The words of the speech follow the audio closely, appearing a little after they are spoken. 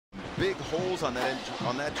big holes on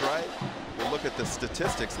that drive. We'll look at the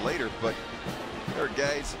statistics later, but there are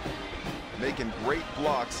guys making great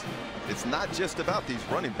blocks. It's not just about these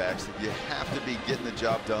running backs. You have to be getting the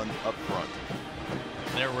job done up front.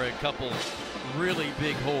 There were a couple really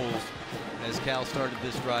big holes as Cal started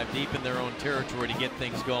this drive deep in their own territory to get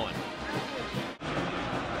things going.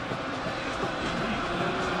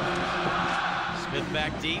 Smith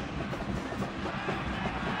back deep.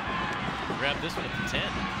 Grab this one at the 10.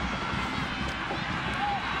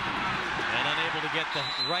 And unable to get the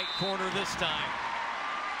right corner this time.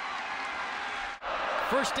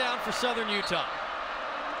 First down for Southern Utah.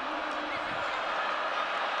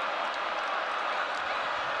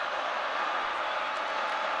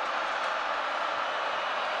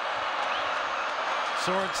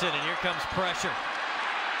 Sorensen, and here comes pressure.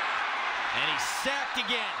 And he's sacked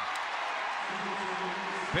again.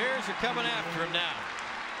 Bears are coming after him now.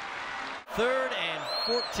 3rd and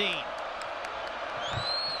 14.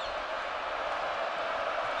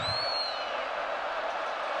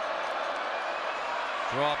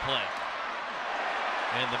 Draw play.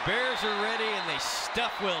 And the Bears are ready, and they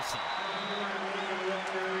stuff Wilson.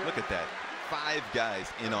 Look at that. 5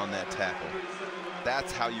 guys in on that tackle.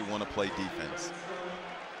 That's how you want to play defense.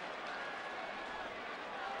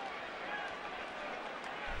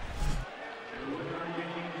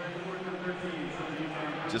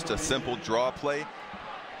 Just a simple draw play.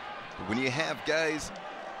 When you have guys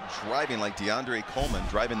driving like DeAndre Coleman,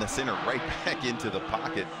 driving the center right back into the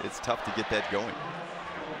pocket, it's tough to get that going.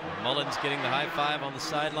 Mullins getting the high five on the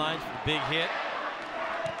sidelines for the big hit.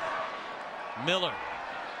 Miller.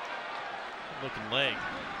 Good looking leg.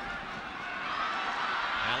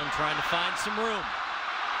 Allen trying to find some room.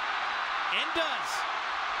 And does.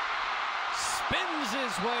 Spins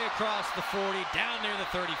his way across the 40, down near the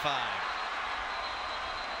 35.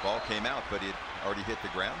 Ball came out, but it already hit the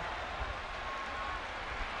ground.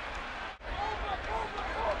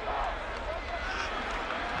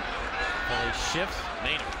 Philly shifts.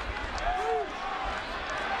 Maynard.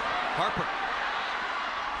 Harper.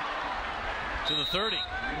 To the 30.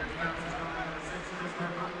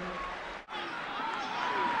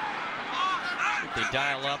 They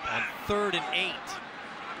dial up on 3rd and 8.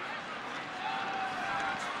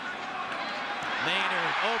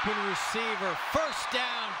 Maynard, open receiver, first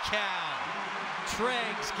down, Cal.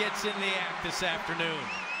 Treggs gets in the act this afternoon.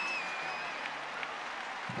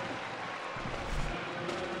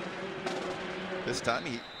 This time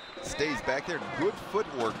he stays back there. Good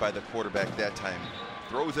footwork by the quarterback that time.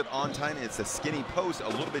 Throws it on time. It's a skinny post, a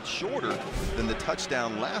little bit shorter than the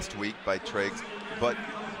touchdown last week by Treggs, but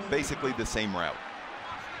basically the same route.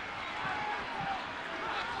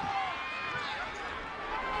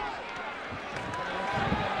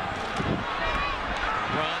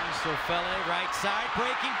 Sofele, right side,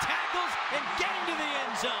 breaking tackles and getting to the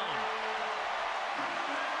end zone.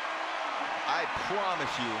 I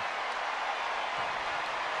promise you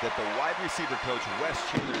that the wide receiver coach, Wes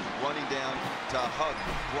Chandler, is running down to hug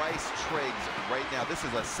Bryce Treggs right now. This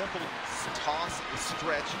is a simple toss,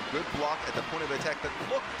 stretch, good block at the point of attack. But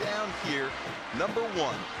look down here, number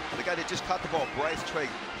 1, the guy that just caught the ball, Bryce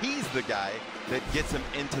Treggs. He's the guy that gets him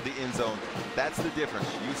into the end zone. That's the difference.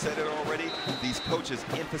 You said it already. These coaches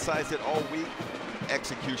emphasized it all week.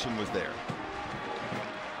 Execution was there.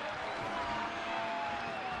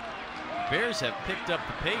 Bears have picked up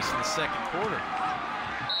the pace in the second quarter.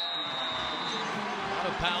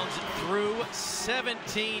 Pounds it through.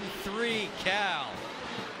 17-3 Cal.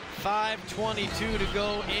 5:22 to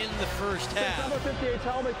go in the first half.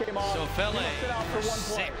 Sofele for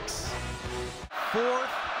 6. 4th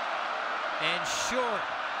and short.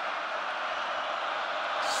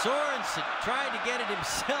 Sorensen tried to get it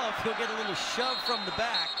himself. He'll get a little shove from the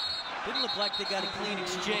back. Didn't look like they got a clean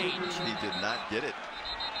exchange. He did not get it.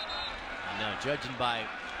 Now, judging by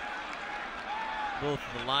both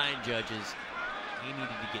the line judges, he needed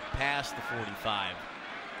to get past the 45.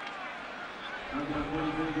 It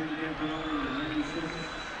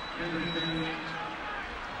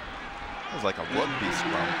was like a rugby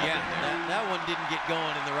scrum. Yeah, that one didn't get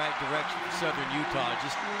going in the right direction for Southern Utah.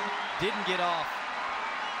 Just didn't get off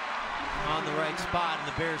on the right spot, and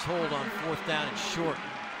the Bears hold on 4th down and short.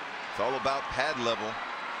 It's all about pad level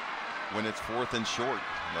when it's 4th and short.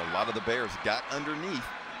 And a lot of the Bears got underneath.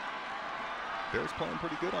 Bears playing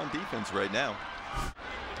pretty good on defense right now.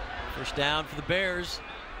 First down for the Bears.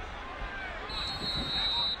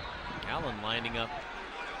 Allen lining up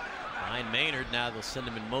behind Maynard. Now they'll send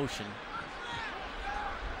him in motion.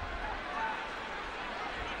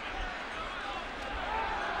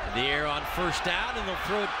 The air on first down, and they'll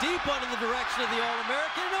throw it deep under the direction of the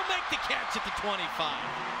All-American, and he'll make the catch at the 25.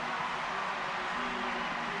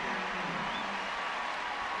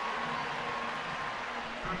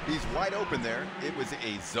 He's wide open there. It was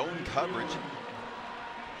a zone coverage.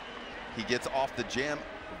 He gets off the jam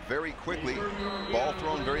very quickly. Ball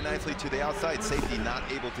thrown very nicely to the outside. Safety not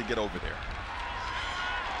able to get over there.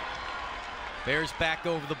 Bears back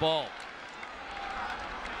over the ball.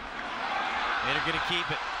 And they're going to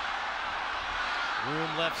keep it.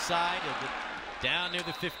 Room left side, down near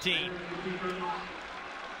the 15.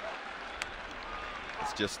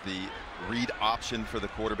 It's just the read option for the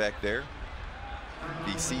quarterback there.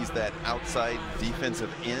 He sees that outside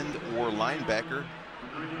defensive end or linebacker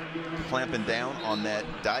clamping down on that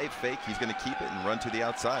dive fake. He's going to keep it and run to the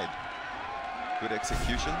outside. Good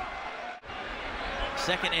execution.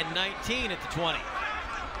 2nd and 19 at the 20.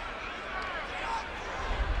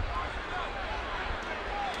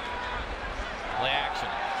 Play action.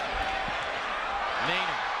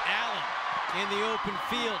 Maynard, Allen in the open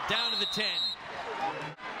field, down to the 10.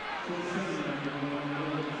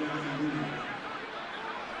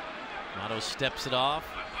 Otto steps it off.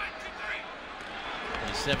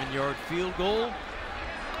 27-yard field goal.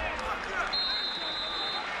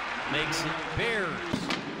 Makes it Bears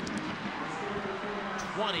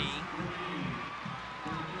 20,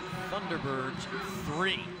 Thunderbirds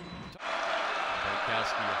 3.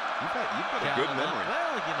 You've got a good memory.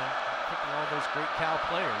 Well, you know, picking all those great Cal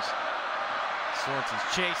players.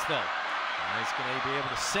 Sorensen's chase, though. He's going to be able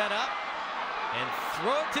to set up and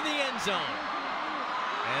throw it to the end zone.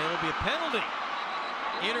 And it'll be a penalty.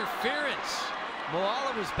 Interference.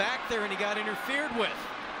 Moala was back there and he got interfered with.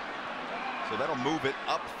 So that'll move it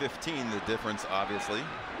up 15. The difference, obviously,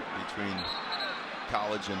 between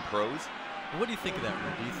college and pros. What do you think of that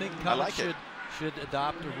rule? Do you think college should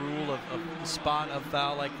adopt a rule of spot of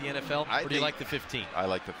foul like the NFL? Or do you like the 15? I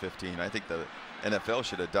like the 15. I think the NFL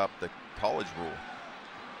should adopt the college rule.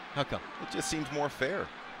 How come? It just seems more fair,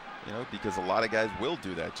 you know, because a lot of guys will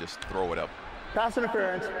do that, just throw it up. Pass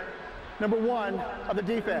interference, number 1 of the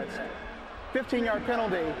defense. 15-yard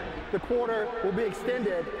penalty. The quarter will be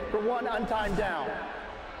extended for 1 untimed down.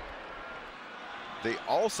 They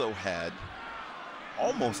also had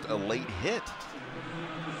almost a late hit.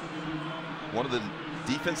 One of the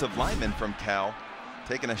defensive linemen from Cal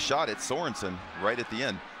taking a shot at Sorensen right at the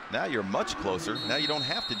end. Now you're much closer. Now you don't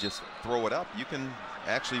have to just throw it up. You can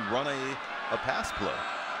actually run a pass play.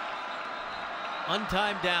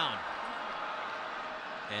 Untimed down.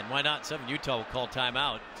 And why not? Southern Utah will call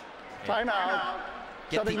timeout. Timeout.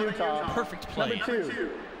 Southern Utah. Perfect play. Number 2.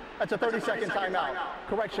 That's a 30-second timeout.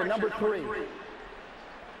 Correction, number 3.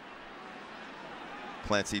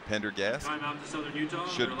 Clancy Pendergast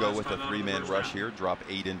should go with a 3-man rush here, drop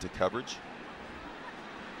 8 into coverage.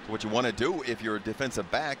 So what you want to do if you're a defensive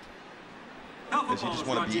back is you just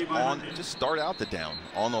want to be on, just start out the down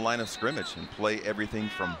on the line of scrimmage and play everything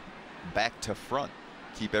from back to front.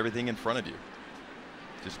 Keep everything in front of you.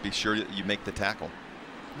 Just be sure that you make the tackle.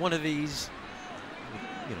 One of these,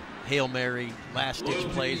 you know, Hail Mary, last-ditch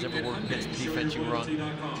plays ever work against the defense you run.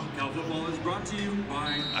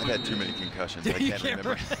 I've had too many concussions. I can't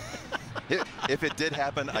remember. If it did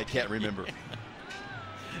happen, I can't remember.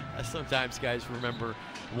 Sometimes guys remember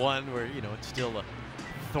one where, you know, it's still a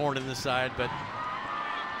thorn in the side, but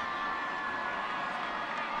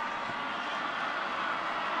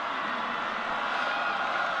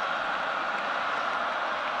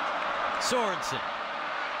Sorensen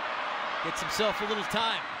gets himself a little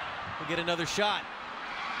time. We'll get another shot.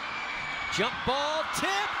 Jump ball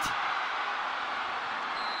tipped.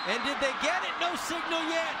 And did they get it? No signal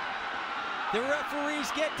yet. The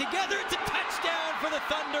referees get together. It's a touchdown for the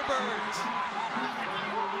Thunderbirds.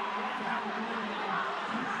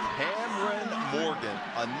 Cameron Morgan,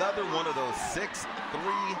 another one of those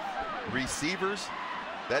 6'3" receivers.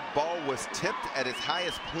 That ball was tipped at its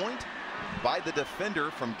highest point by the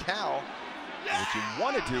defender from Cal. What you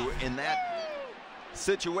want to do in that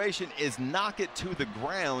situation is knock it to the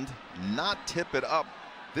ground, not tip it up.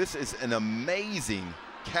 This is an amazing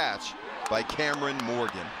catch by Cameron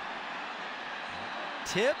Morgan.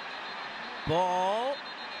 Tip, ball.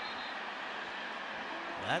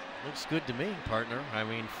 That looks good to me, partner. I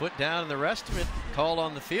mean, foot down and the rest of it called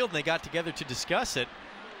on the field, and they got together to discuss it,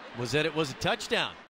 was that it was a touchdown.